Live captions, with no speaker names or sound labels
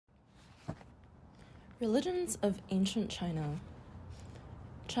Religions of Ancient China.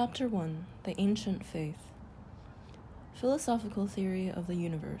 Chapter 1. The Ancient Faith. Philosophical Theory of the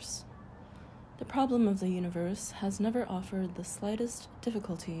Universe. The problem of the universe has never offered the slightest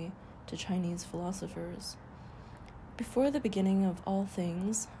difficulty to Chinese philosophers. Before the beginning of all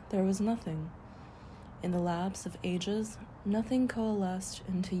things, there was nothing. In the lapse of ages, nothing coalesced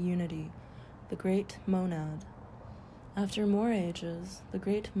into unity, the great monad. After more ages, the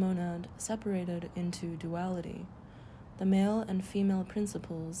great monad separated into duality, the male and female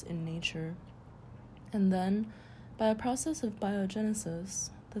principles in nature, and then, by a process of biogenesis,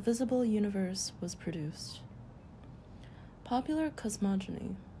 the visible universe was produced. Popular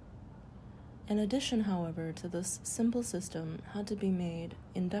cosmogony. An addition, however, to this simple system had to be made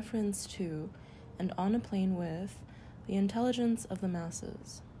in deference to, and on a plane with, the intelligence of the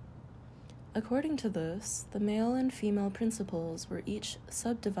masses. According to this, the male and female principles were each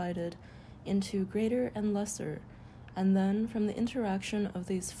subdivided into greater and lesser, and then from the interaction of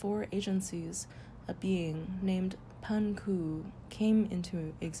these four agencies, a being named Pan Ku came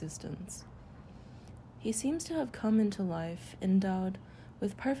into existence. He seems to have come into life endowed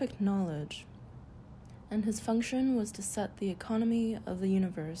with perfect knowledge, and his function was to set the economy of the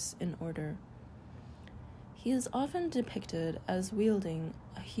universe in order. He is often depicted as wielding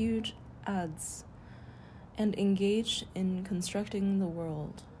a huge adze and engaged in constructing the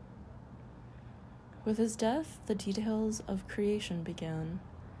world. With his death, the details of creation began.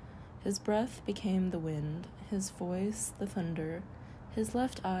 His breath became the wind, his voice the thunder, his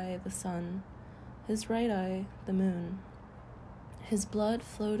left eye the sun, his right eye the moon. His blood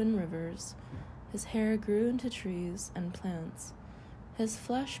flowed in rivers, his hair grew into trees and plants, his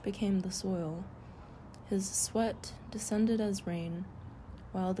flesh became the soil, his sweat descended as rain,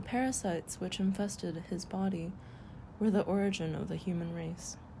 while the parasites which infested his body were the origin of the human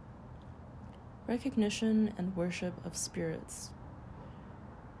race. Recognition and worship of spirits.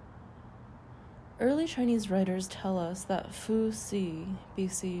 Early Chinese writers tell us that Fu Si,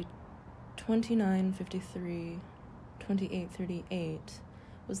 BC 2953-2838,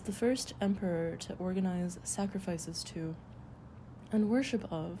 was the first emperor to organize sacrifices to, and worship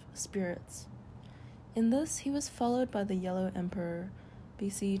of, spirits. In this, he was followed by the Yellow Emperor,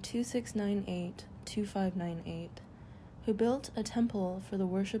 BC 2698-2598, who built a temple for the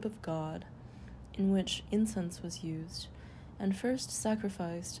worship of God, in which incense was used, and first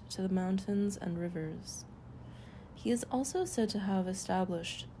sacrificed to the mountains and rivers. He is also said to have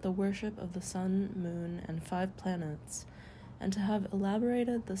established the worship of the sun, moon, and 5 planets, and to have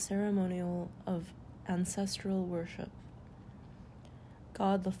elaborated the ceremonial of ancestral worship.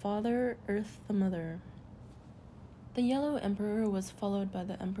 God the Father, Earth the Mother. The Yellow Emperor was followed by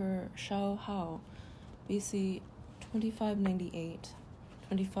the Emperor Shao Hao, BC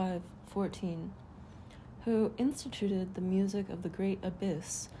 2598-2514, who instituted the music of the Great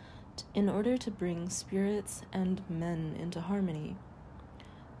Abyss in order to bring spirits and men into harmony.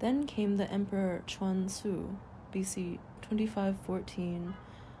 Then came the Emperor Chuan Tzu, BC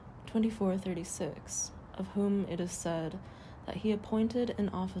 2514-2436, of whom it is said that he appointed an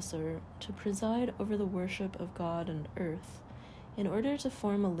officer to preside over the worship of God and earth, in order to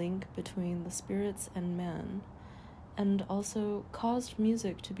form a link between the spirits and man, and also caused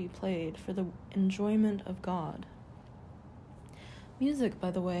music to be played for the enjoyment of God. Music, by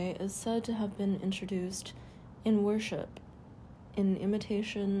the way, is said to have been introduced in worship in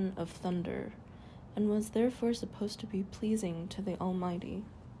imitation of thunder, and was therefore supposed to be pleasing to the Almighty.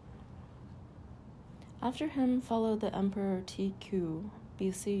 After him followed the Emperor T.Q.,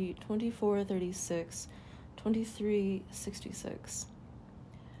 BC 2436-2366,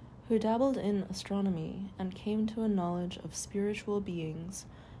 who dabbled in astronomy and came to a knowledge of spiritual beings,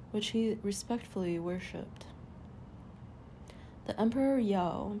 which he respectfully worshipped. The Emperor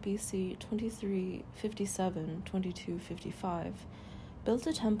Yao, BC 2357-2255, built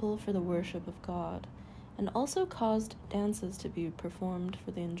a temple for the worship of God, and also caused dances to be performed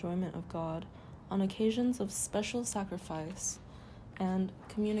for the enjoyment of God on occasions of special sacrifice and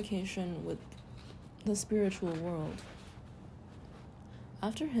communication with the spiritual world.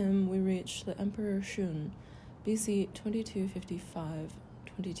 After him, we reach the Emperor Shun, BC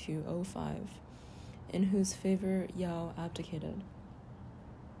 2255-2205, in whose favor Yao abdicated.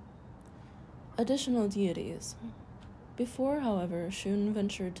 Additional deities. Before, however, Shun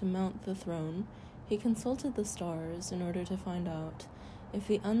ventured to mount the throne, he consulted the stars in order to find out if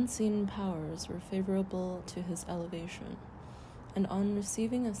the unseen powers were favorable to his elevation, and on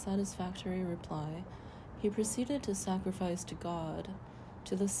receiving a satisfactory reply, he proceeded to sacrifice to God,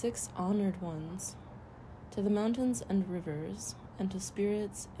 to the 6 honored ones, to the mountains and rivers, and to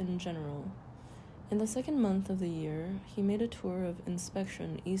spirits in general, In the second month of the year, he made a tour of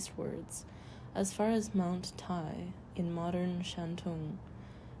inspection eastwards, as far as Mount Tai in modern Shantung,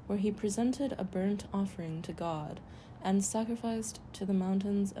 where he presented a burnt offering to God and sacrificed to the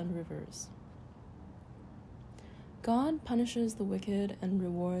mountains and rivers. God punishes the wicked and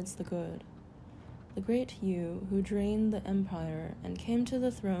rewards the good. The great Yu, who drained the empire and came to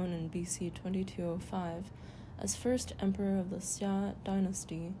the throne in BC 2205 as first emperor of the Xia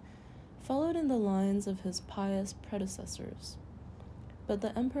dynasty, followed in the lines of his pious predecessors. But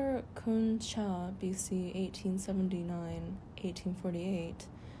the Emperor Kun Cha BC 1879-1848,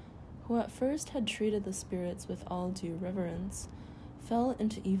 who at first had treated the spirits with all due reverence, fell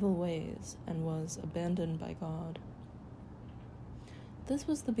into evil ways and was abandoned by God. This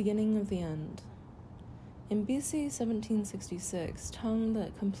was the beginning of the end. In BC 1766, Tang the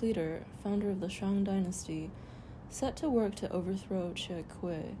Completer, founder of the Shang dynasty, set to work to overthrow Che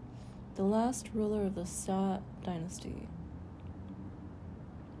Kui, the last ruler of the Xia dynasty.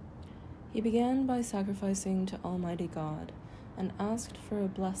 He began by sacrificing to Almighty God and asked for a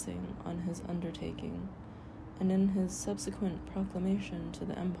blessing on his undertaking, and in his subsequent proclamation to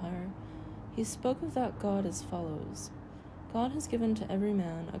the empire, he spoke of that God as follows: God has given to every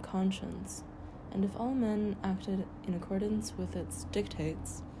man a conscience, and if all men acted in accordance with its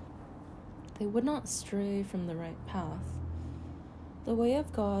dictates, they would not stray from the right path. The way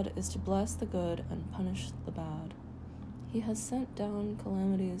of God is to bless the good and punish the bad. He has sent down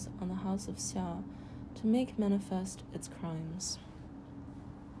calamities on the house of Xia to make manifest its crimes.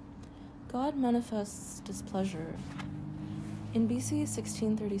 God manifests displeasure. In BC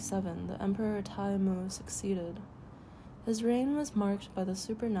 1637, the Emperor Taimu succeeded. His reign was marked by the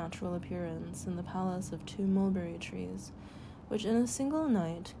supernatural appearance in the palace of 2 mulberry trees, which in a single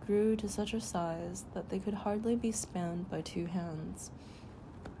night grew to such a size that they could hardly be spanned by 2 hands.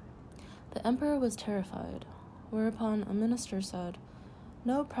 The emperor was terrified, whereupon a minister said,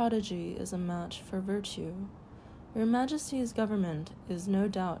 "No prodigy is a match for virtue. Your Majesty's government is no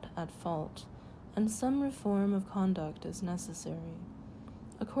doubt at fault, and some reform of conduct is necessary."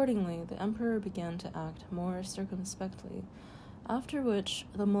 Accordingly, the emperor began to act more circumspectly, after which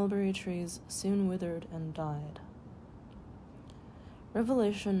the mulberry trees soon withered and died.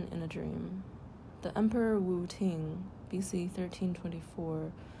 Revelation in a dream. The Emperor Wu Ting, BC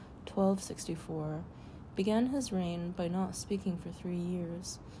 1324-1264, began his reign by not speaking for 3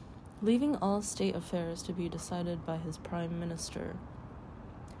 years, leaving all state affairs to be decided by his prime minister,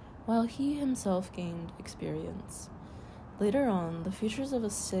 while he himself gained experience. Later on, the features of a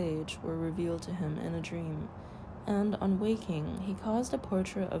sage were revealed to him in a dream, and on waking, he caused a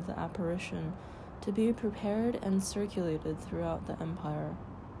portrait of the apparition to be prepared and circulated throughout the empire.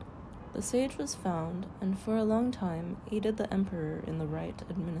 The sage was found, and for a long time aided the emperor in the right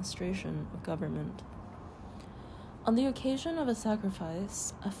administration of government. On the occasion of a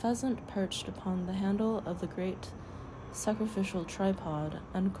sacrifice, a pheasant perched upon the handle of the great sacrificial tripod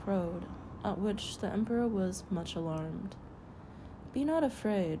and crowed, at which the emperor was much alarmed. "Be not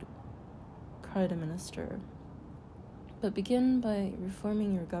afraid," cried a minister, "but begin by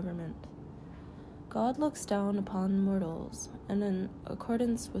reforming your government. God looks down upon mortals, and in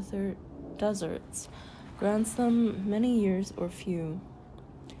accordance with their deserts, grants them many years or few.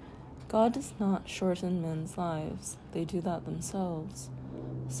 God does not shorten men's lives, they do that themselves.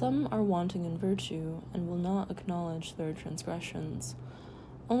 Some are wanting in virtue, and will not acknowledge their transgressions.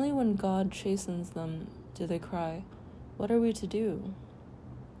 Only when God chastens them do they cry, 'What are we to do?'"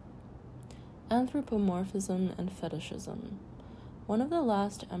 Anthropomorphism and fetishism. One of the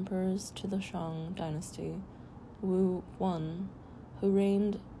last emperors to the Shang dynasty, Wu I, who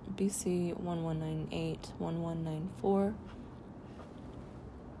reigned BC 1198-1194,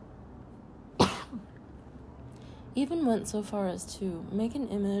 even went so far as to make an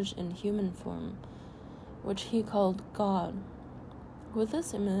image in human form, which he called God. With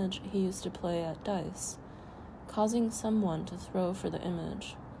this image he used to play at dice, causing someone to throw for the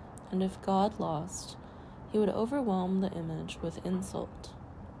image, and if God lost, he would overwhelm the image with insult.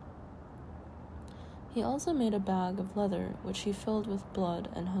 He also made a bag of leather, which he filled with blood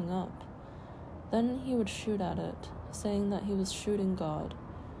and hung up. Then he would shoot at it, saying that he was shooting God.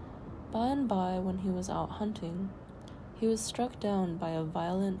 By and by, when he was out hunting, he was struck down by a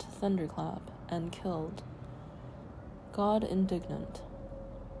violent thunderclap and killed. God indignant.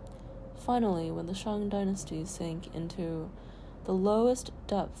 Finally, when the Shang dynasty sank into the lowest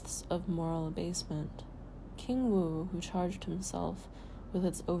depths of moral abasement, King Wu, who charged himself with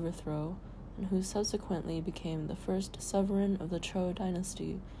its overthrow, and who subsequently became the first sovereign of the Zhou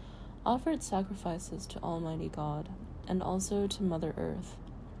dynasty, offered sacrifices to Almighty God, and also to Mother Earth.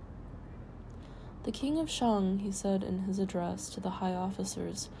 "The king of Shang," he said in his address to the high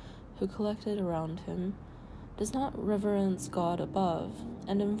officers who collected around him, "does not reverence God above,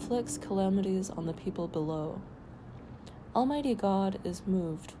 and inflicts calamities on the people below. Almighty God is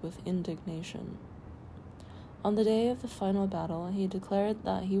moved with indignation." On the day of the final battle, he declared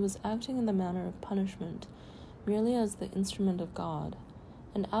that he was acting in the manner of punishment merely as the instrument of God,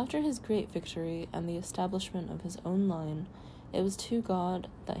 and after his great victory and the establishment of his own line, it was to God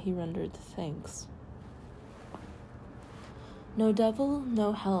that he rendered thanks. No devil,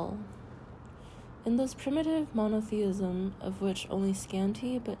 no hell. In this primitive monotheism, of which only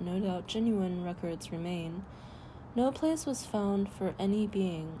scanty but no doubt genuine records remain, no place was found for any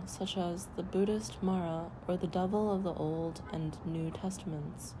being, such as the Buddhist Mara or the devil of the Old and New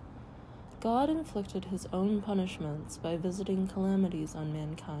Testaments. God inflicted his own punishments by visiting calamities on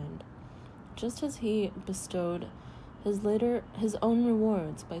mankind, just as he bestowed his own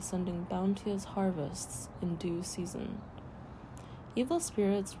rewards by sending bounteous harvests in due season. Evil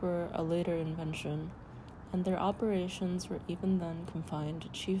spirits were a later invention, and their operations were even then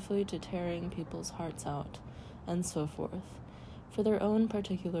confined chiefly to tearing people's hearts out, and so forth, for their own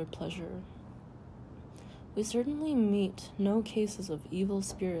particular pleasure. We certainly meet no cases of evil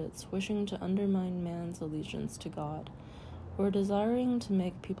spirits wishing to undermine man's allegiance to God, or desiring to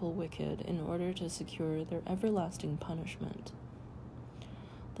make people wicked in order to secure their everlasting punishment.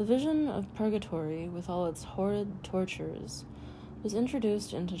 The vision of purgatory, with all its horrid tortures, was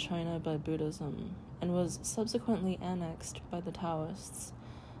introduced into China by Buddhism, and was subsequently annexed by the Taoists,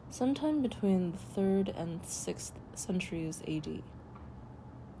 sometime between the 3rd and 6th centuries AD.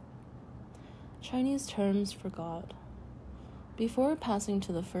 Chinese terms for God. Before passing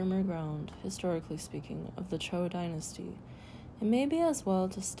to the firmer ground, historically speaking, of the Zhou dynasty, it may be as well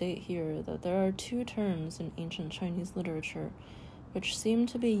to state here that there are two terms in ancient Chinese literature which seem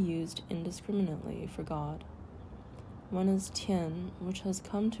to be used indiscriminately for God. One is Tian, which has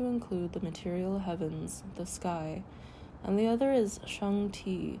come to include the material heavens, the sky, and the other is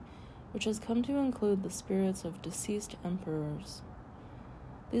Shang-Ti, which has come to include the spirits of deceased emperors.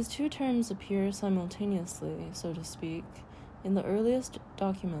 These two terms appear simultaneously, so to speak, in the earliest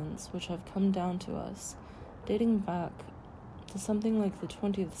documents which have come down to us, dating back to something like the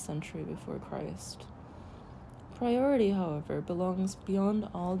 20th century before Christ. Priority, however, belongs beyond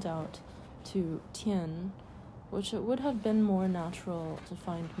all doubt to Tian, which it would have been more natural to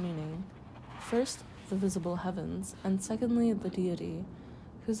find meaning, first the visible heavens, and secondly the deity,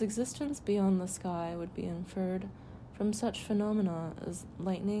 whose existence beyond the sky would be inferred from such phenomena as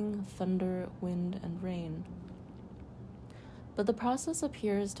lightning, thunder, wind, and rain. But the process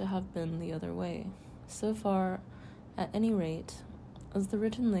appears to have been the other way, so far, at any rate, as the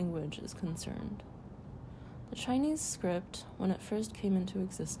written language is concerned. The Chinese script, when it first came into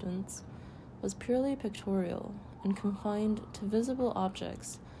existence, was purely pictorial and confined to visible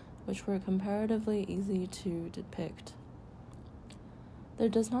objects which were comparatively easy to depict. There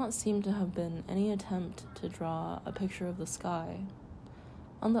does not seem to have been any attempt to draw a picture of the sky.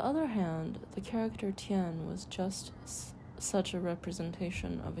 On the other hand, the character Tian was just such a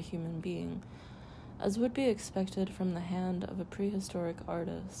representation of a human being as would be expected from the hand of a prehistoric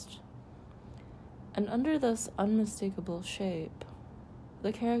artist. And under this unmistakable shape,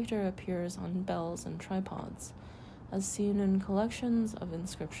 the character appears on bells and tripods, as seen in collections of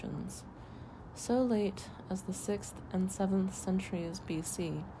inscriptions, so late as the 6th and 7th centuries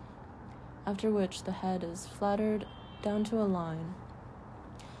BC, after which the head is flattered down to a line,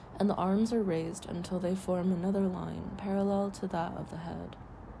 and the arms are raised until they form another line parallel to that of the head.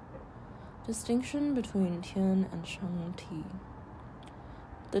 Distinction between Tian and Shang-Ti.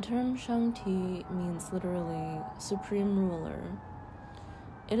 The term Shang-Ti means literally supreme ruler.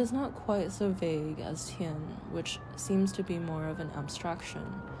 It is not quite so vague as Tian, which seems to be more of an abstraction,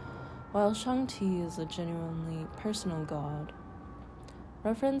 while Shang-Ti is a genuinely personal god.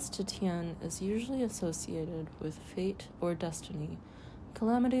 Reference to Tian is usually associated with fate or destiny,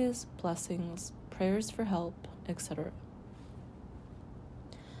 calamities, blessings, prayers for help, etc.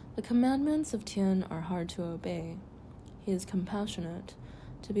 The commandments of Tian are hard to obey. He is compassionate,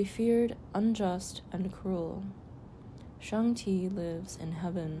 to be feared, unjust, and cruel. Shang-Ti lives in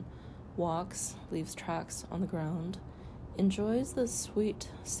heaven, walks, leaves tracks on the ground, enjoys the sweet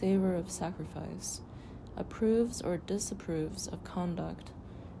savor of sacrifice, approves or disapproves of conduct,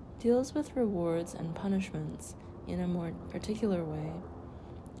 deals with rewards and punishments in a more particular way,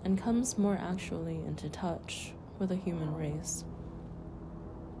 and comes more actually into touch with the human race.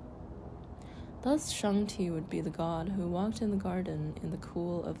 Thus Shang-Ti would be the god who walked in the garden in the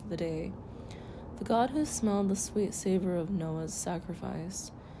cool of the day, the god who smelled the sweet savor of Noah's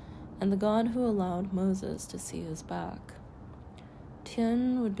sacrifice, and the God who allowed Moses to see his back.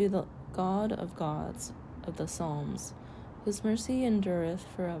 Tian would be the God of gods of the Psalms, whose mercy endureth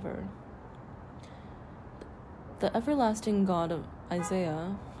forever. The everlasting God of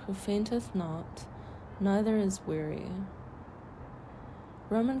Isaiah, who fainteth not, neither is weary.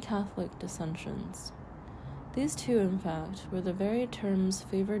 Roman Catholic dissensions. These two, in fact, were the very terms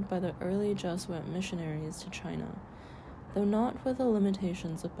favored by the early Jesuit missionaries to China, though not with the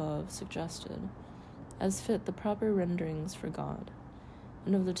limitations above suggested, as fit the proper renderings for God.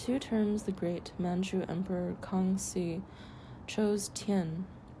 And of the two terms the great Manchu Emperor Kangxi chose Tian.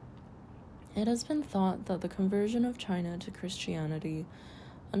 It has been thought that the conversion of China to Christianity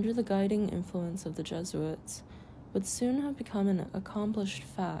under the guiding influence of the Jesuits would soon have become an accomplished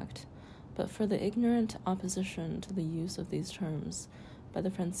fact, but for the ignorant opposition to the use of these terms by the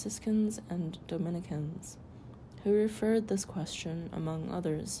Franciscans and Dominicans, who referred this question, among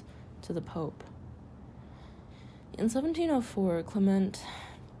others, to the Pope. In 1704, Clement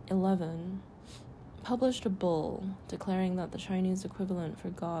XI published a bull declaring that the Chinese equivalent for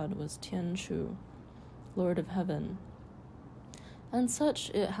God was Tian Shu, Lord of Heaven, and such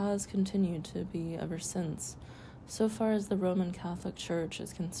it has continued to be ever since, so far as the Roman Catholic Church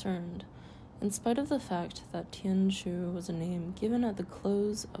is concerned, in spite of the fact that Tian Shu was a name given at the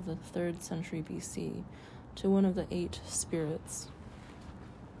close of the 3rd century BC to one of the 8 spirits.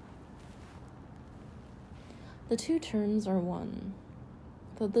 The two terms are one,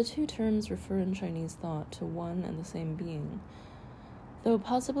 though the two terms refer in Chinese thought to one and the same being, though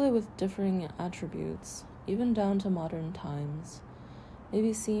possibly with differing attributes, even down to modern times, may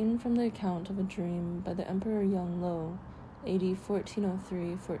be seen from the account of a dream by the Emperor Yang-Lo, AD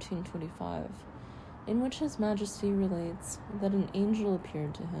 1403-1425, in which His Majesty relates that an angel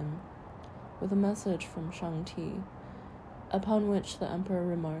appeared to him with a message from Shang-Ti, upon which the emperor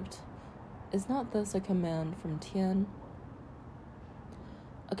remarked, "Is not this a command from Tian?"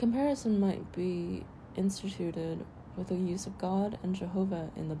 A comparison might be instituted with the use of God and Jehovah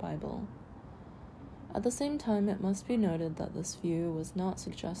in the Bible. At the same time, it must be noted that this view was not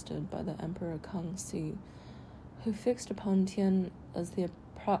suggested by the Emperor Kangxi, who fixed upon Tian as the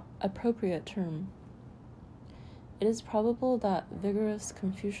appropriate term. It is probable that, vigorous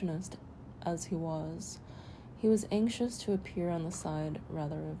Confucianist as he was anxious to appear on the side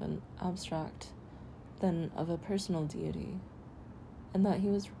rather of an abstract than of a personal deity, and that he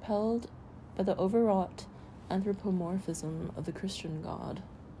was repelled by the overwrought anthropomorphism of the Christian God.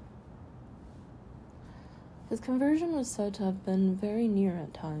 His conversion was said to have been very near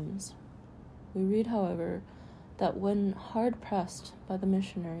at times. We read, however, that when hard-pressed by the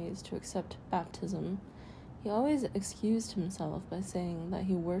missionaries to accept baptism, he always excused himself by saying that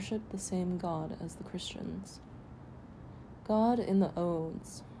he worshipped the same God as the Christians. God in the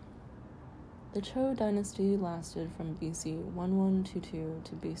Odes. The Zhou dynasty lasted from BC 1122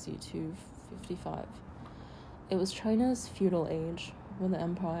 to BC 255. It was China's feudal age, when the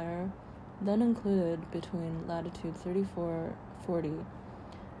empire, then included between latitude 3440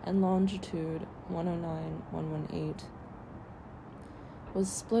 and longitude 109-118, was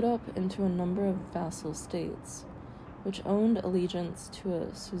split up into a number of vassal states, which owned allegiance to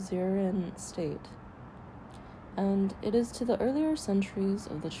a suzerain state. And it is to the earlier centuries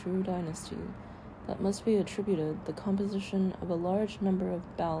of the Zhou dynasty that must be attributed the composition of a large number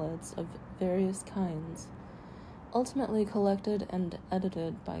of ballads of various kinds, ultimately collected and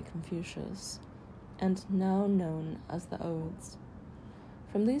edited by Confucius, and now known as the Odes.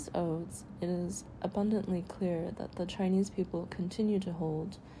 From these odes, it is abundantly clear that the Chinese people continue to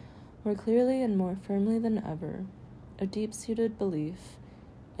hold, more clearly and more firmly than ever, a deep-seated belief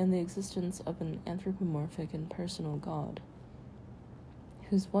in the existence of an anthropomorphic and personal God,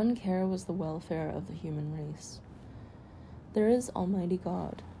 whose one care was the welfare of the human race. There is Almighty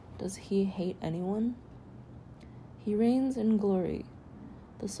God. Does he hate anyone? He reigns in glory.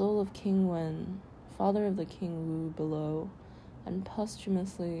 The soul of King Wen, father of the King Wu below, and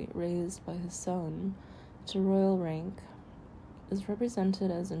posthumously raised by his son to royal rank, is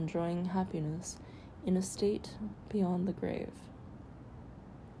represented as enjoying happiness in a state beyond the grave.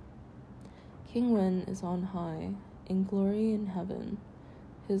 King Wen is on high, in glory in heaven.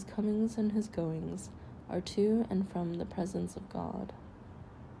 His comings and his goings are to and from the presence of God.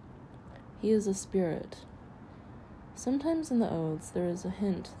 He is a spirit. Sometimes in the odes there is a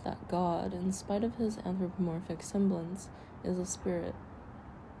hint that God, in spite of his anthropomorphic semblance, is a spirit.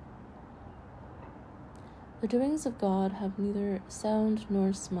 The doings of God have neither sound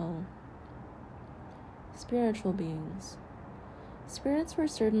nor smell. Spiritual beings. Spirits were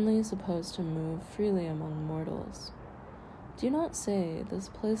certainly supposed to move freely among mortals. Do not say, this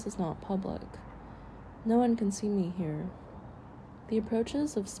place is not public. No one can see me here. The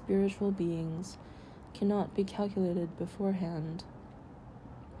approaches of spiritual beings cannot be calculated beforehand,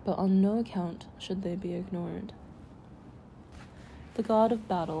 but on no account should they be ignored. The god of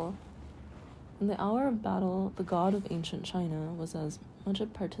battle. In the hour of battle, the god of ancient China was as much a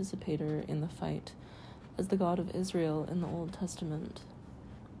participator in the fight as the God of Israel in the Old Testament.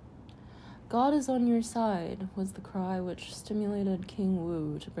 God is on your side, was the cry which stimulated King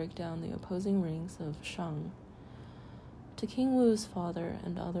Wu to break down the opposing ranks of Shang. To King Wu's father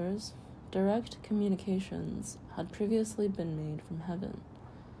and others, direct communications had previously been made from heaven,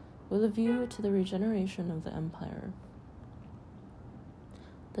 with a view to the regeneration of the empire.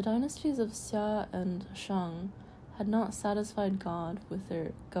 The dynasties of Xia and Shang had not satisfied God with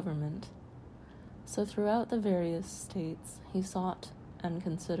their government, so throughout the various states he sought and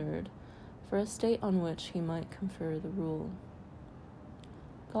considered for a state on which he might confer the rule.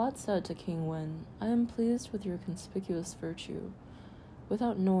 God said to King Wen, I am pleased with your conspicuous virtue,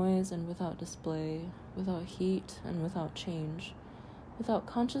 without noise and without display, without heat and without change, without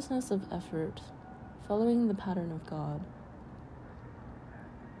consciousness of effort, following the pattern of God.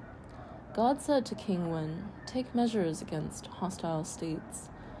 God said to King Wen, take measures against hostile states.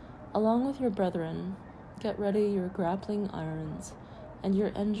 Along with your brethren, get ready your grappling irons and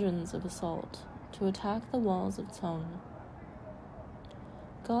your engines of assault to attack the walls of Cong.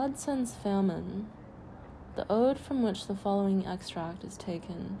 God sends famine. The ode from which the following extract is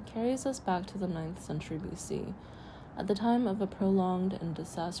taken carries us back to the 9th century BC, at the time of a prolonged and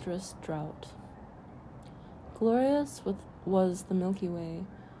disastrous drought. Glorious was the Milky Way,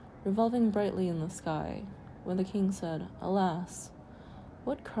 revolving brightly in the sky, when the king said, Alas,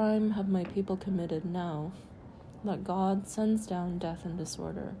 what crime have my people committed now, that God sends down death and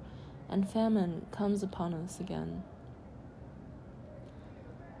disorder, and famine comes upon us again?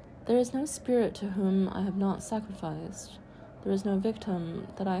 There is no spirit to whom I have not sacrificed. There is no victim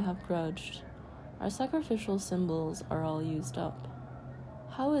that I have grudged. Our sacrificial symbols are all used up.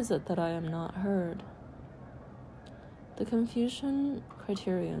 How is it that I am not heard? The Confucian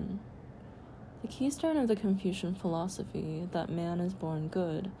criterion. The keystone of the Confucian philosophy, that man is born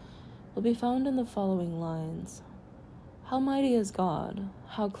good, will be found in the following lines. How mighty is God,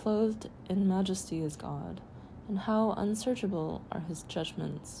 how clothed in majesty is God, and how unsearchable are his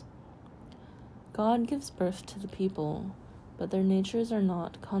judgments. God gives birth to the people, but their natures are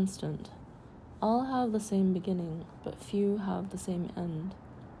not constant. All have the same beginning, but few have the same end.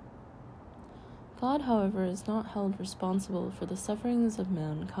 God, however, is not held responsible for the sufferings of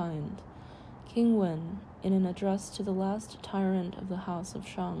mankind. King Wen, in an address to the last tyrant of the house of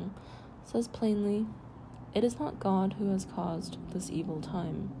Shang, says plainly, It is not God who has caused this evil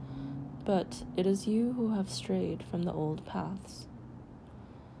time, but it is you who have strayed from the old paths.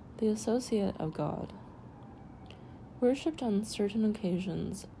 The associate of God. Worshipped on certain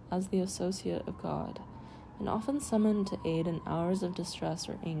occasions as the associate of God, and often summoned to aid in hours of distress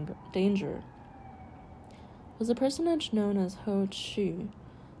or danger, was a personage known as Ho Chu,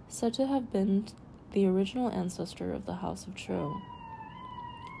 said to have been the original ancestor of the House of Zhou.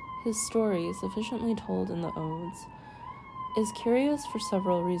 His story, sufficiently told in the odes, is curious for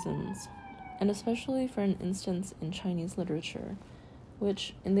several reasons, and especially for an instance in Chinese literature,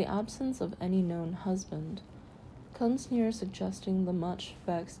 which, in the absence of any known husband, comes near suggesting the much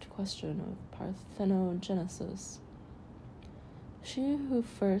vexed question of parthenogenesis. She who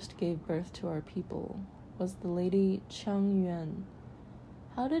first gave birth to our people was the lady Qiang Yuan.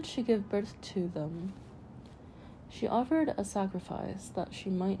 How did she give birth to them? She offered a sacrifice that she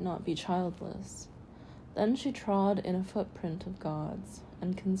might not be childless. Then she trod in a footprint of God's,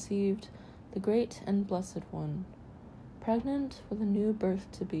 and conceived the great and blessed one, pregnant with a new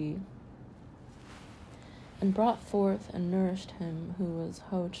birth to be, and brought forth and nourished him who was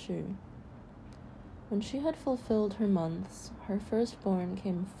Ho Chu. When she had fulfilled her months, her firstborn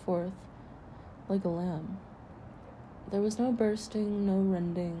came forth like a lamb. There was no bursting, no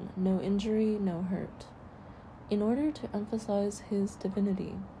rending, no injury, no hurt, in order to emphasize his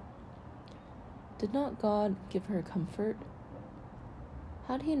divinity. Did not God give her comfort?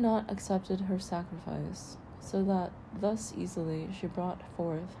 Had he not accepted her sacrifice, so that thus easily she brought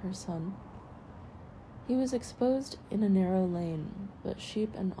forth her son? He was exposed in a narrow lane, but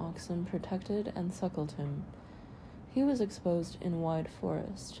sheep and oxen protected and suckled him. He was exposed in wide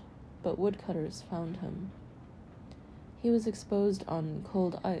forest, but woodcutters found him. He was exposed on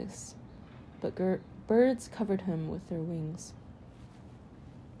cold ice, but birds covered him with their wings.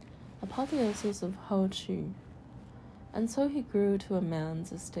 Apotheosis of Ho Chu. And so he grew to a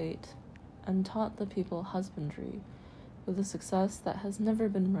man's estate, and taught the people husbandry, with a success that has never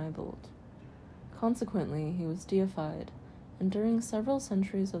been rivaled. Consequently, he was deified, and during several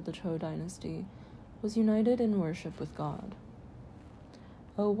centuries of the Zhou dynasty, was united in worship with God.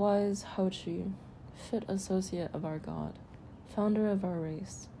 O wise Haochi, fit associate of our God, founder of our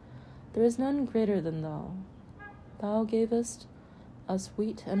race, there is none greater than thou. Thou gavest us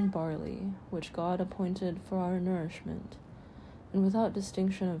wheat and barley, which God appointed for our nourishment, and without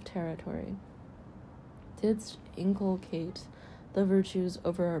distinction of territory, didst inculcate the virtues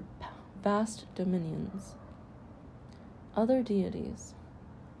over our vast dominions. Other deities.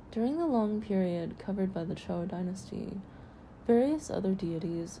 During the long period covered by the Zhou dynasty, various other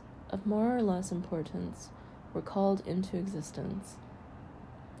deities of more or less importance were called into existence.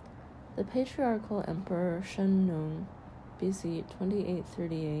 The patriarchal emperor Shen Nung, BC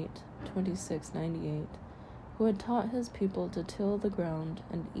 2838-2698, who had taught his people to till the ground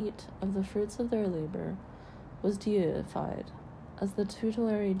and eat of the fruits of their labor, was deified as the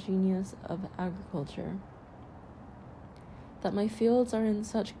tutelary genius of agriculture. That my fields are in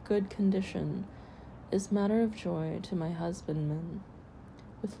such good condition is matter of joy to my husbandmen.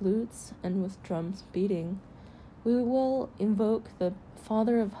 With lutes and with drums beating, we will invoke the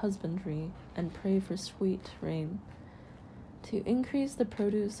Father of husbandry and pray for sweet rain, to increase the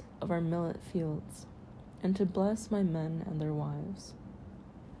produce of our millet fields, and to bless my men and their wives.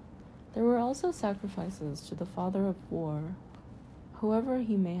 There were also sacrifices to the Father of war, whoever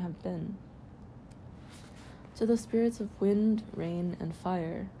he may have been, to the spirits of wind, rain, and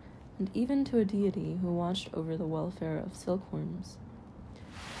fire, and even to a deity who watched over the welfare of silkworms.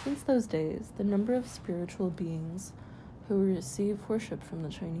 Since those days, the number of spiritual beings who receive worship from the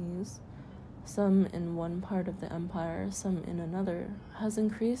Chinese, some in one part of the empire, some in another, has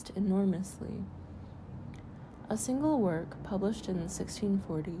increased enormously. A single work, published in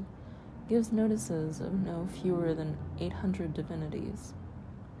 1640, gives notices of no fewer than 800 divinities.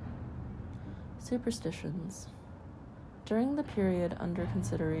 Superstitions. During the period under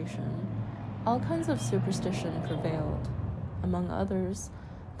consideration, all kinds of superstition prevailed, among others,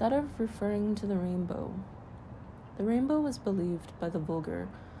 that of referring to the rainbow. The rainbow was believed by the vulgar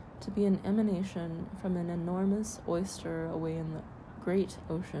to be an emanation from an enormous oyster away in the great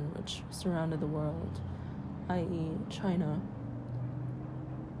ocean which surrounded the world, i.e., China.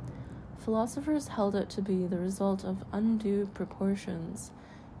 Philosophers held it to be the result of undue proportions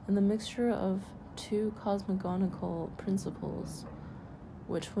in the mixture of two cosmogonical principles,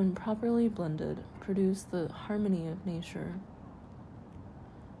 which, when properly blended, produce the harmony of nature.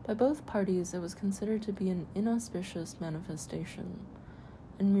 By both parties, it was considered to be an inauspicious manifestation,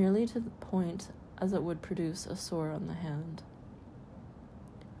 and merely to the point as it would produce a sore on the hand.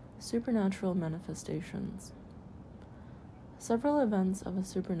 Supernatural manifestations. Several events of a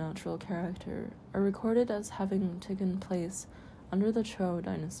supernatural character are recorded as having taken place under the Zhou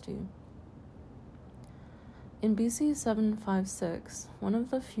dynasty. In BC 756, one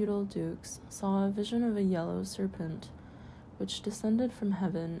of the feudal dukes saw a vision of a yellow serpent which descended from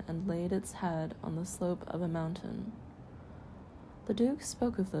heaven and laid its head on the slope of a mountain. The duke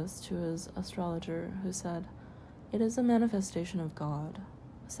spoke of this to his astrologer, who said, "It is a manifestation of God.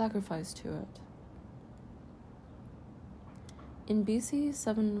 Sacrifice to it." In BC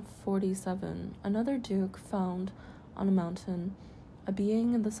 747, another duke found on a mountain a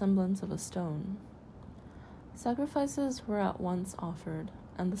being in the semblance of a stone. Sacrifices were at once offered,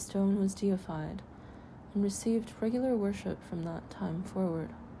 and the stone was deified, and received regular worship from that time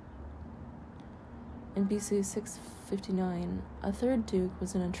forward. In BC 659, a third duke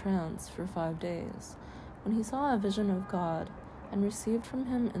was in a trance for 5 days, when he saw a vision of God, and received from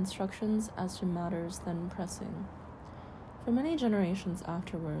him instructions as to matters then pressing. For many generations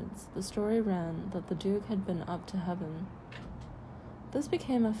afterwards, the story ran that the duke had been up to heaven. This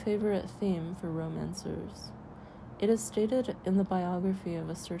became a favorite theme for romancers. It is stated in the biography of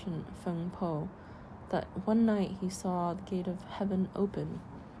a certain Feng Po that one night he saw the gate of heaven open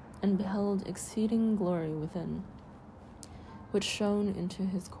and beheld exceeding glory within, which shone into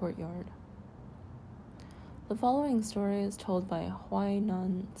his courtyard. The following story is told by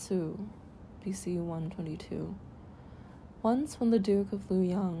Huainan Tzu, BC 122. Once, when the Duke of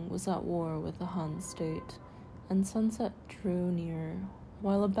Luoyang was at war with the Han state, and sunset drew near,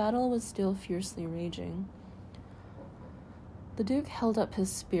 while a battle was still fiercely raging, the Duke held up his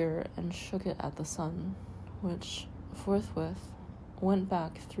spear and shook it at the sun, which, forthwith, went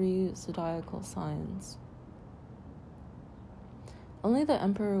back 3 zodiacal signs. Only the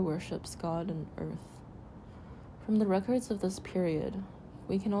emperor worships God and earth. From the records of this period,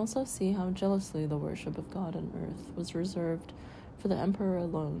 we can also see how jealously the worship of God and earth was reserved for the emperor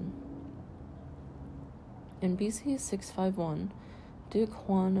alone. In BC 651, Duke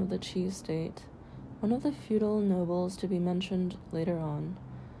Huan of the Qi state, one of the feudal nobles to be mentioned later on,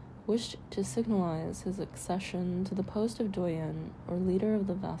 wished to signalize his accession to the post of doyen, or leader of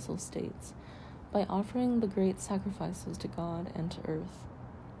the vassal states, by offering the great sacrifices to God and to earth.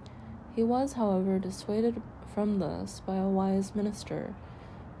 He was, however, dissuaded from this by a wise minister,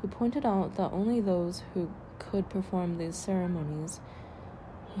 who pointed out that only those who could perform these ceremonies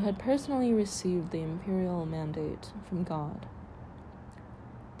who had personally received the imperial mandate from God.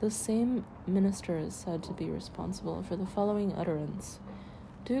 This same minister is said to be responsible for the following utterance.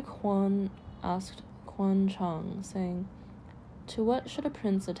 Duke Huan asked Quan Chang, saying, "To what should a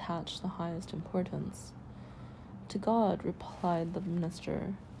prince attach the highest importance?" "To God," replied the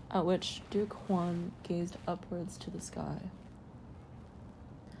minister, at which Duke Huan gazed upwards to the sky.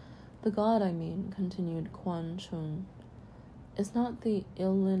 "The God, I mean," continued Quan Chung, "is not the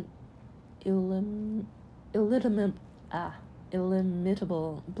illimitable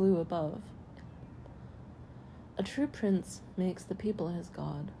blue above. A true prince makes the people his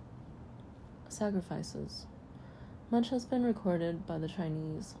God." Sacrifices. Much has been recorded by the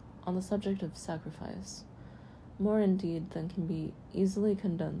Chinese on the subject of sacrifice, more indeed than can be easily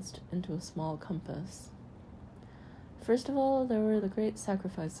condensed into a small compass. First of all, there were the great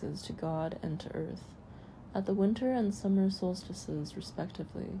sacrifices to God and to earth, at the winter and summer solstices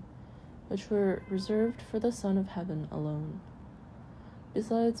respectively, which were reserved for the Son of Heaven alone.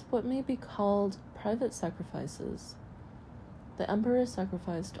 Besides what may be called private sacrifices, the emperor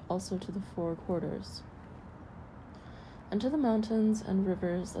sacrificed also to the four quarters, and to the mountains and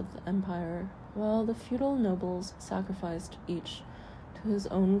rivers of the empire, while the feudal nobles sacrificed each to his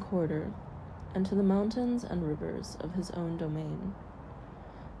own quarter, and to the mountains and rivers of his own domain.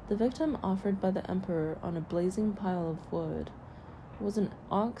 The victim offered by the emperor on a blazing pile of wood was an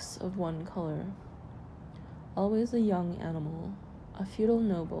ox of one color, always a young animal. A feudal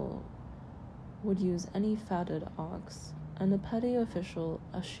noble would use any fatted ox, and a petty official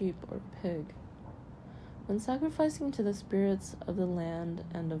a sheep or pig. When sacrificing to the spirits of the land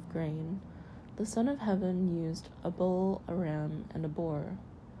and of grain, the Son of Heaven used a bull, a ram, and a boar.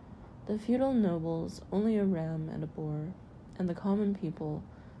 The feudal nobles only a ram and a boar, and the common people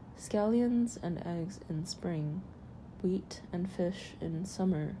scallions and eggs in spring, wheat and fish in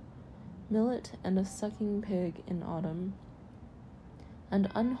summer, millet and a sucking pig in autumn, and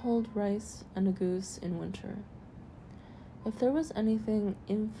unhulled rice and a goose in winter. If there was anything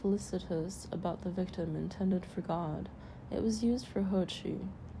infelicitous about the victim intended for God, it was used for Hochi.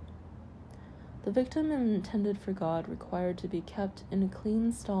 The victim intended for God required to be kept in a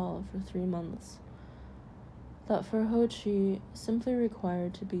clean stall for 3 months. That for Hochi simply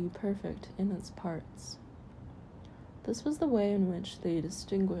required to be perfect in its parts. This was the way in which they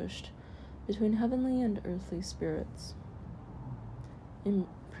distinguished between heavenly and earthly spirits. In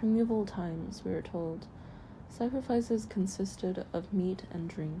primeval times, we are told, sacrifices consisted of meat and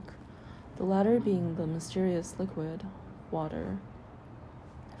drink, the latter being the mysterious liquid, water,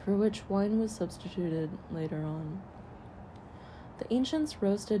 for which wine was substituted later on. The ancients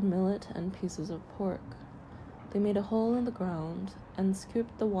roasted millet and pieces of pork. They made a hole in the ground and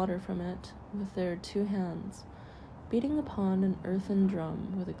scooped the water from it with their 2 hands, beating upon an earthen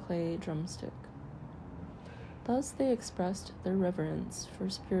drum with a clay drumstick. Thus they expressed their reverence for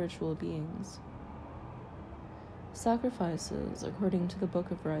spiritual beings. Sacrifices, according to the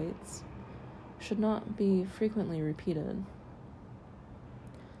Book of Rites, should not be frequently repeated.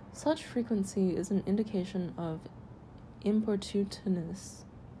 Such frequency is an indication of importunateness,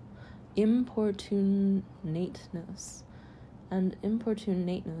 and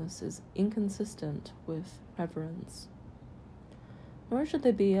importunateness is inconsistent with reverence. Nor should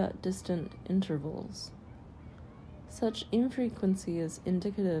they be at distant intervals. Such infrequency is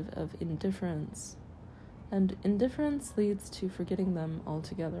indicative of indifference, and indifference leads to forgetting them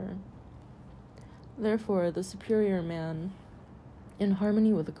altogether. Therefore, the superior man, in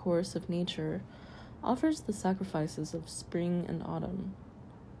harmony with the course of nature, offers the sacrifices of spring and autumn.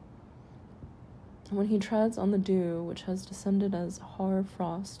 When he treads on the dew which has descended as hoar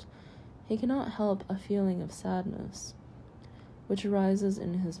frost, he cannot help a feeling of sadness, which arises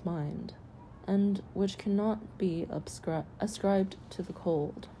in his mind, and which cannot be ascribed to the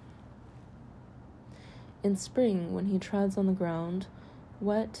cold. In spring, when he treads on the ground,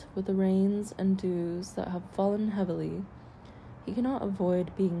 wet with the rains and dews that have fallen heavily, he cannot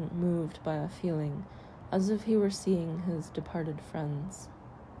avoid being moved by a feeling as if he were seeing his departed friends.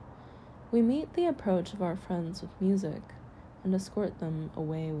 We meet the approach of our friends with music, and escort them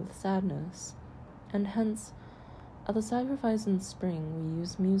away with sadness, and hence, at the sacrifice in spring we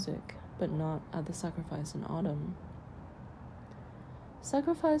use music, but not at the sacrifice in autumn.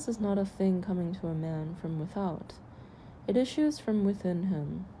 Sacrifice is not a thing coming to a man from without. It issues from within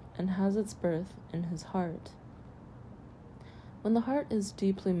him, and has its birth in his heart. When the heart is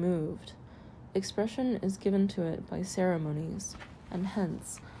deeply moved, expression is given to it by ceremonies, and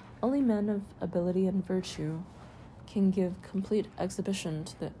hence only men of ability and virtue can give complete exhibition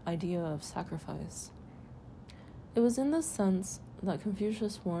to the idea of sacrifice. It was in this sense that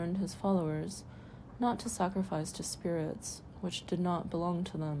Confucius warned his followers not to sacrifice to spirits which did not belong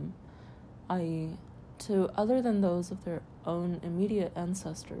to them, i.e., to other than those of their own immediate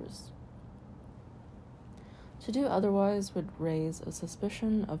ancestors. To do otherwise would raise a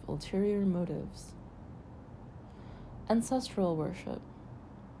suspicion of ulterior motives. Ancestral worship.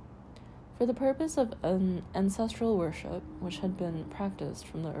 For the purpose of an ancestral worship, which had been practiced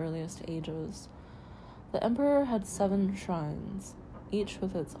from the earliest ages, the emperor had 7 shrines, each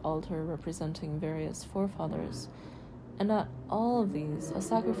with its altar representing various forefathers, and at all of these a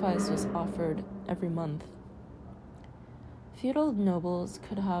sacrifice was offered every month. Feudal nobles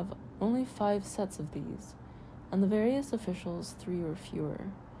could have only 5 sets of these, and the various officials 3 or fewer,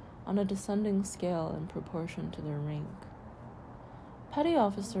 on a descending scale in proportion to their rank. Petty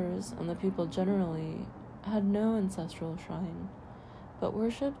officers and the people generally had no ancestral shrine, but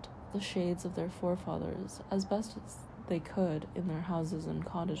worshipped the shades of their forefathers as best as they could in their houses and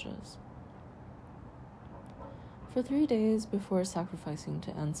cottages. For 3 days before sacrificing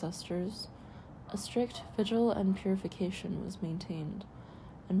to ancestors, a strict vigil and purification was maintained,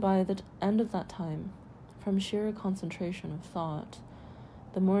 and by the end of that time, from sheer concentration of thought,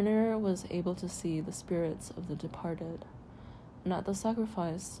 the mourner was able to see the spirits of the departed, and at the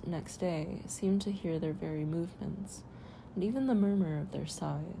sacrifice next day seemed to hear their very movements, and even the murmur of their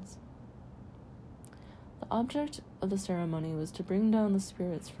sighs. The object of the ceremony was to bring down the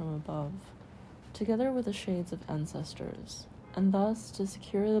spirits from above, together with the shades of ancestors, and thus to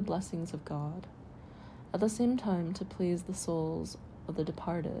secure the blessings of God, at the same time to please the souls of the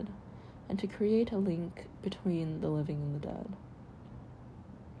departed, and to create a link between the living and the dead.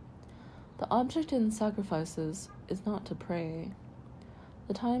 The object in sacrifices is not to pray.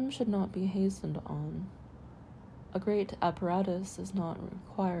 The time should not be hastened on. A great apparatus is not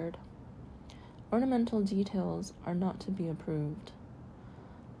required. Ornamental details are not to be approved.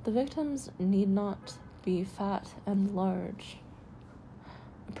 The victims need not be fat and large.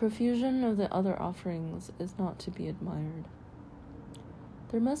 A profusion of the other offerings is not to be admired.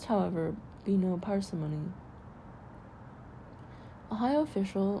 There must, however, be no parsimony. A high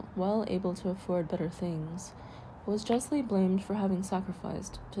official, well able to afford better things, was justly blamed for having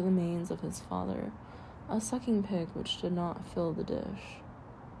sacrificed to the manes of his father a sucking pig which did not fill the dish.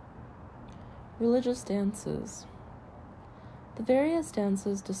 Religious dances. The various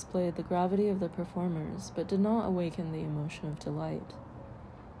dances displayed the gravity of the performers, but did not awaken the emotion of delight.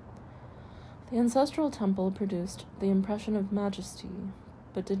 The ancestral temple produced the impression of majesty,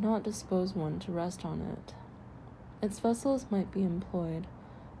 but did not dispose one to rest on it. Its vessels might be employed,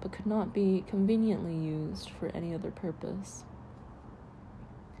 but could not be conveniently used for any other purpose.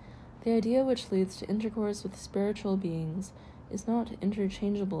 The idea which leads to intercourse with spiritual beings is not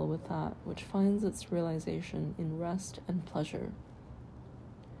interchangeable with that which finds its realization in rest and pleasure.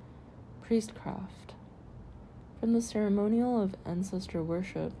 Priestcraft. From the ceremonial of ancestor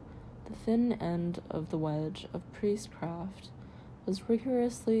worship, the thin end of the wedge of priestcraft was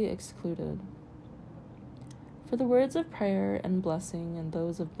rigorously excluded. For the words of prayer and blessing and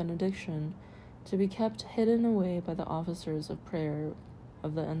those of benediction to be kept hidden away by the officers of prayer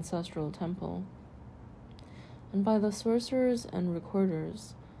of the ancestral temple, and by the sorcerers and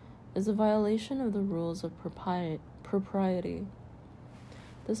recorders, is a violation of the rules of propriety.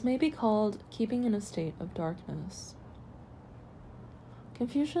 This may be called keeping in a state of darkness.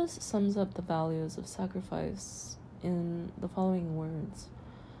 Confucius sums up the values of sacrifice in the following words: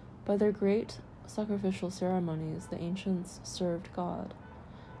 by their great sacrificial ceremonies, the ancients served God.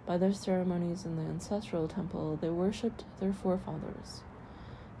 By their ceremonies in the ancestral temple, they worshipped their forefathers.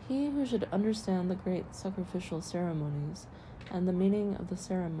 He who should understand the great sacrificial ceremonies and the meaning of the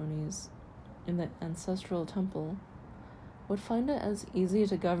ceremonies in the ancestral temple would find it as easy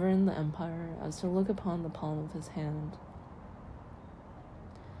to govern the empire as to look upon the palm of his hand.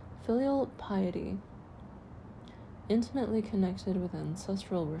 Filial piety. Intimately connected with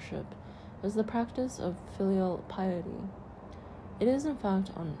ancestral worship is the practice of filial piety. It is in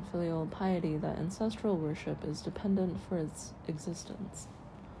fact on filial piety that ancestral worship is dependent for its existence.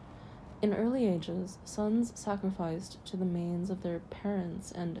 In early ages, sons sacrificed to the manes of their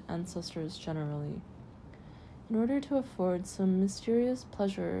parents and ancestors generally. in order to afford some mysterious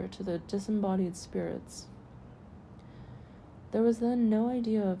pleasure to the disembodied spirits. There was then no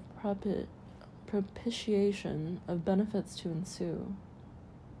idea of propitiation of benefits to ensue.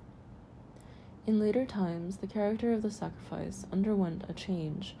 In later times, the character of the sacrifice underwent a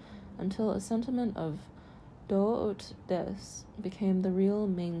change until a sentiment of do'ot des became the real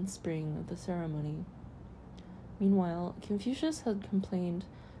mainspring of the ceremony. Meanwhile, Confucius had complained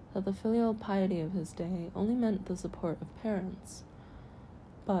that the filial piety of his day only meant the support of parents.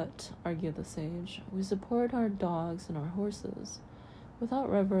 But, argued the sage, we support our dogs and our horses.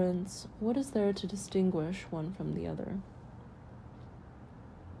 Without reverence, what is there to distinguish one from the other?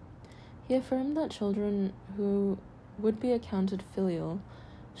 He affirmed that children who would be accounted filial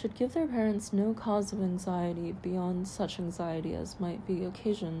should give their parents no cause of anxiety beyond such anxiety as might be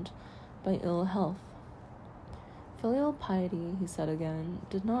occasioned by ill health. Filial piety, he said again,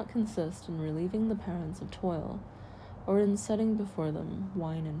 did not consist in relieving the parents of toil, or in setting before them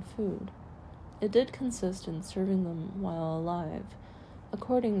wine and food. It did consist in serving them while alive,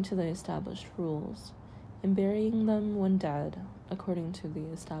 according to the established rules, in burying them when dead, according to the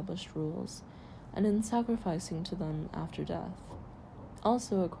established rules, and in sacrificing to them after death,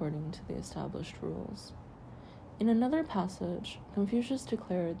 also according to the established rules. In another passage, Confucius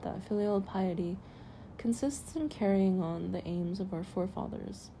declared that filial piety consists in carrying on the aims of our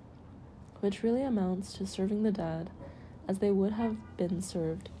forefathers, which really amounts to serving the dead as they would have been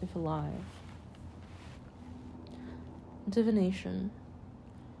served if alive. Divination.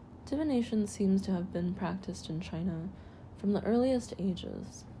 Divination seems to have been practiced in China from the earliest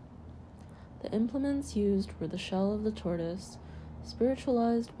ages. The implements used were the shell of the tortoise,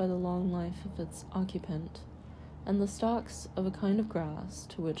 spiritualized by the long life of its occupant, and the stalks of a kind of grass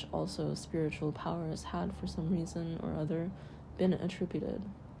to which also spiritual powers had for some reason or other been attributed.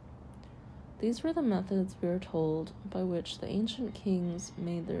 These were the methods, we are told, by which the ancient kings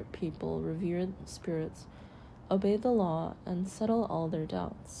made their people revere spirits, obey the law, and settle all their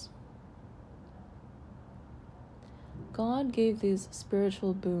doubts. God gave these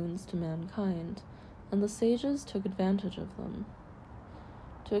spiritual boons to mankind, and the sages took advantage of them.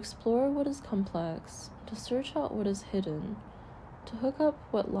 To explore what is complex, to search out what is hidden, to hook up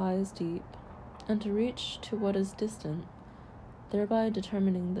what lies deep, and to reach to what is distant, thereby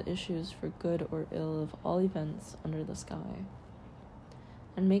determining the issues for good or ill of all events under the sky,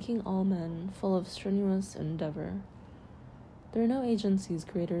 and making all men full of strenuous endeavor. There are no agencies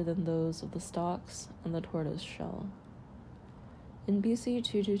greater than those of the stalks and the tortoise shell. In BC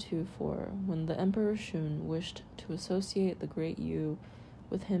 2224, when the Emperor Shun wished to associate the great Yu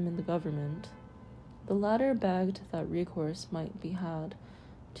with him in the government, the latter begged that recourse might be had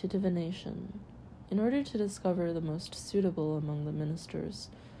to divination, in order to discover the most suitable among the ministers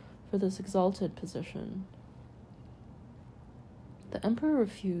for this exalted position. The emperor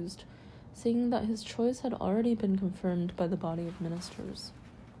refused, saying that his choice had already been confirmed by the body of ministers.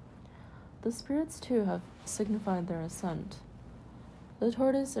 The spirits too have signified their assent, the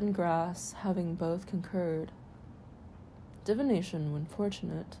tortoise and grass having both concurred. Divination, when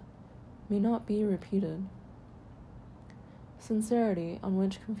fortunate, may not be repeated. Sincerity, on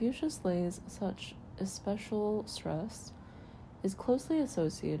which Confucius lays such especial stress, is closely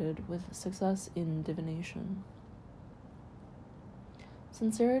associated with success in divination.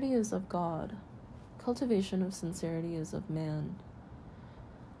 Sincerity is of God. Cultivation of sincerity is of man.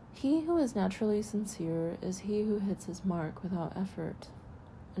 He who is naturally sincere is he who hits his mark without effort,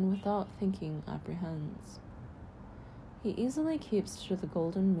 and without thinking apprehends. He easily keeps to the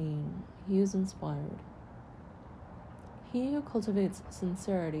golden mean. He is inspired. He who cultivates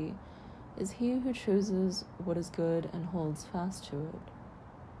sincerity is he who chooses what is good and holds fast to it.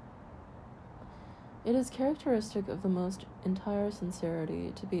 It is characteristic of the most entire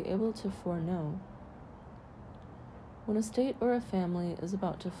sincerity to be able to foreknow. When a state or a family is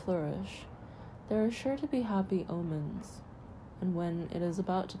about to flourish, there are sure to be happy omens, and when it is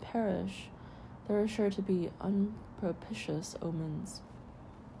about to perish, there are sure to be unpropitious omens.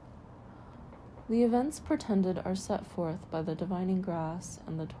 The events portended are set forth by the divining grass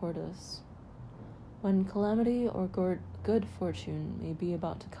and the tortoise. When calamity or good fortune may be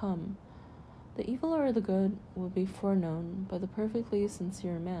about to come, the evil or the good will be foreknown by the perfectly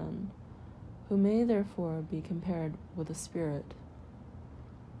sincere man, who may therefore be compared with a spirit.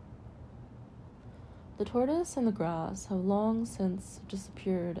 The tortoise and the grass have long since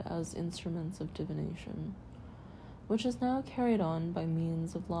disappeared as instruments of divination, which is now carried on by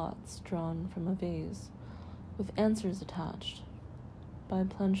means of lots drawn from a vase, with answers attached, by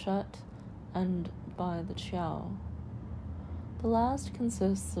planchette and by the chiao. The last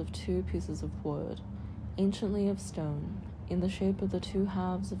consists of 2 pieces of wood, anciently of stone, in the shape of the two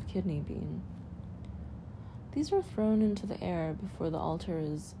halves of kidney bean. These are thrown into the air before the altar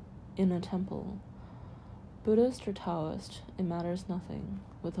is in a temple. Buddhist or Taoist, it matters nothing,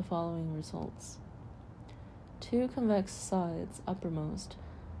 with the following results. 2 convex sides, uppermost,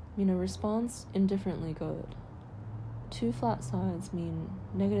 mean a response indifferently good. 2 flat sides mean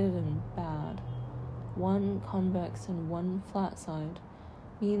negative and bad. 1 convex and 1 flat side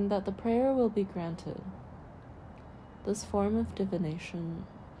mean that the prayer will be granted. This form of divination,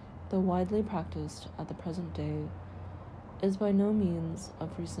 though widely practiced at the present day, is by no means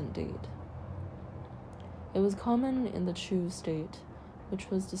of recent date. It was common in the Chu state, which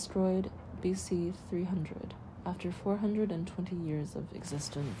was destroyed BC 300, after 420 years of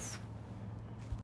existence.